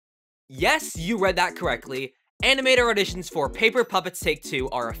Yes, you read that correctly. Animator auditions for Paper Puppets Take 2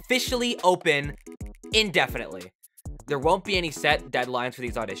 are officially open indefinitely. There won't be any set deadlines for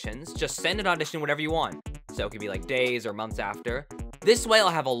these auditions, just send an audition whenever you want. So it could be like days or months after. This way I'll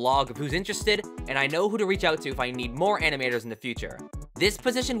have a log of who's interested, and I know who to reach out to if I need more animators in the future. This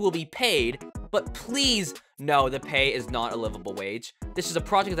position will be paid, but please know the pay is not a livable wage. This is a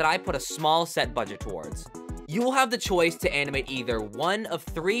project that I put a small set budget towards. You will have the choice to animate either one of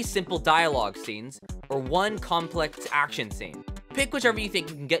 3 simple dialogue scenes or 1 complex action scene. Pick whichever you think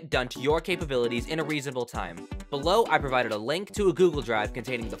you can get done to your capabilities in a reasonable time. Below, I provided a link to a Google Drive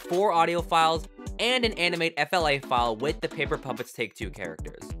containing the 4 audio files and an animate FLA file with the Paper Puppets Take 2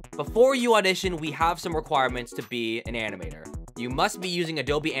 characters. Before you audition, we have some requirements to be an animator. You must be using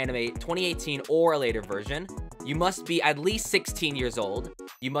Adobe Animate 2018 or a later version. You must be at least 16 years old.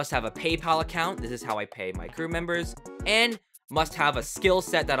 You must have a PayPal account, this is how I pay my crew members, and must have a skill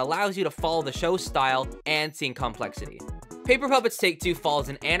set that allows you to follow the show's style and scene complexity. Paper Puppets Take 2 follows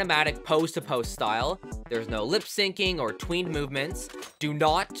an animatic pose-to-pose style. There's no lip syncing or tweened movements. Do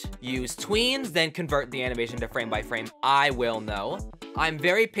not use tweens, then convert the animation to frame by frame. I will know. I'm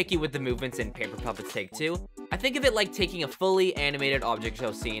very picky with the movements in Paper Puppets Take 2. I think of it like taking a fully animated object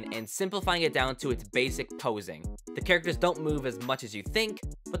show scene and simplifying it down to its basic posing. The characters don't move as much as you think,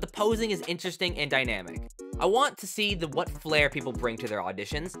 but the posing is interesting and dynamic. I want to see what flair people bring to their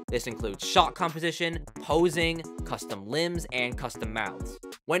auditions. This includes shot composition, posing, custom limbs, and custom mouths.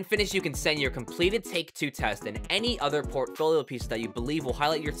 When finished, you can send your completed Take 2 test and any other portfolio pieces that you believe will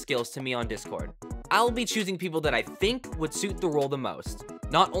highlight your skills to me on Discord. I'll be choosing people that I think would suit the role the most.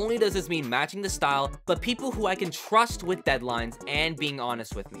 Not only does this mean matching the style, but people who I can trust with deadlines and being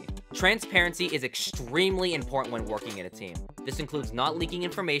honest with me. Transparency is extremely important when working in a team. This includes not leaking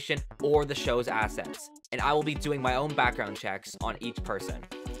information or the show's assets, and I will be doing my own background checks on each person.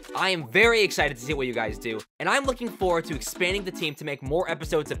 I am very excited to see what you guys do, and I'm looking forward to expanding the team to make more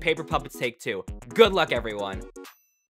episodes of Paper Puppets Take 2. Good luck, everyone!